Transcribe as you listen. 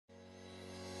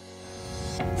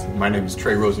My name is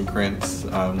Trey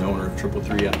Rosenkranz. I'm the owner of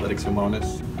 333 Athletics and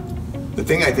Wellness. The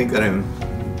thing I think that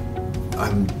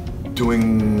I'm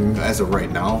doing as of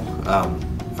right now,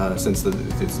 since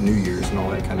it's New Year's and all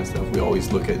that kind of stuff, we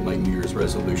always look at like New Year's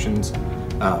resolutions.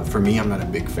 For me, I'm not a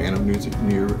big fan of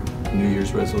New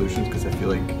Year's resolutions because I feel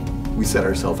like we set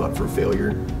ourselves up for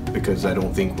failure because I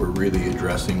don't think we're really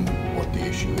addressing what the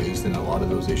issue is, and a lot of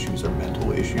those issues are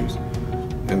mental issues.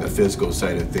 And the physical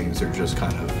side of things are just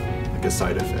kind of like a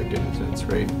side effect in a sense,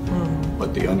 right?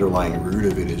 But the underlying root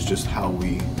of it is just how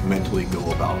we mentally go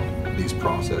about these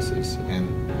processes.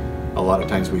 And a lot of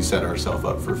times we set ourselves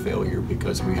up for failure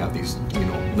because we have these,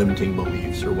 limiting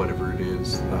beliefs or whatever it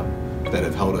is that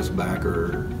have held us back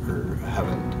or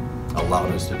haven't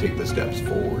allowed us to take the steps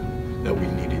forward that we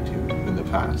needed to in the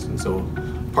past. And so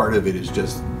part of it is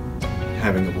just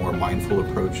having a more mindful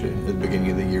approach at the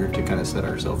beginning of the year to kind of set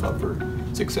ourselves up for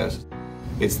success.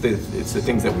 It's the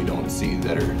things that we don't see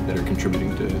that are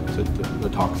contributing to the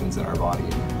toxins in our body.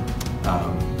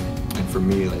 And for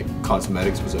me, like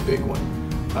cosmetics was a big one.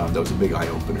 That was a big eye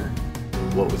opener.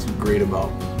 What was great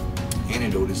about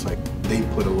ANTIDOTE is like they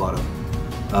put a lot of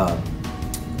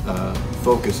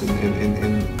focus and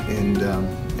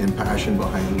passion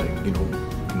behind like the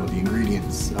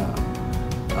ingredients,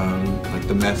 like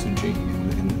the messaging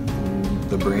and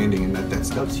the branding, and that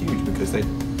stuff's huge because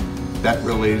that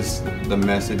relays the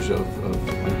message of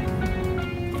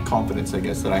like confidence, I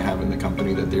guess, that I have in the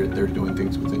company that they're doing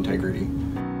things with integrity.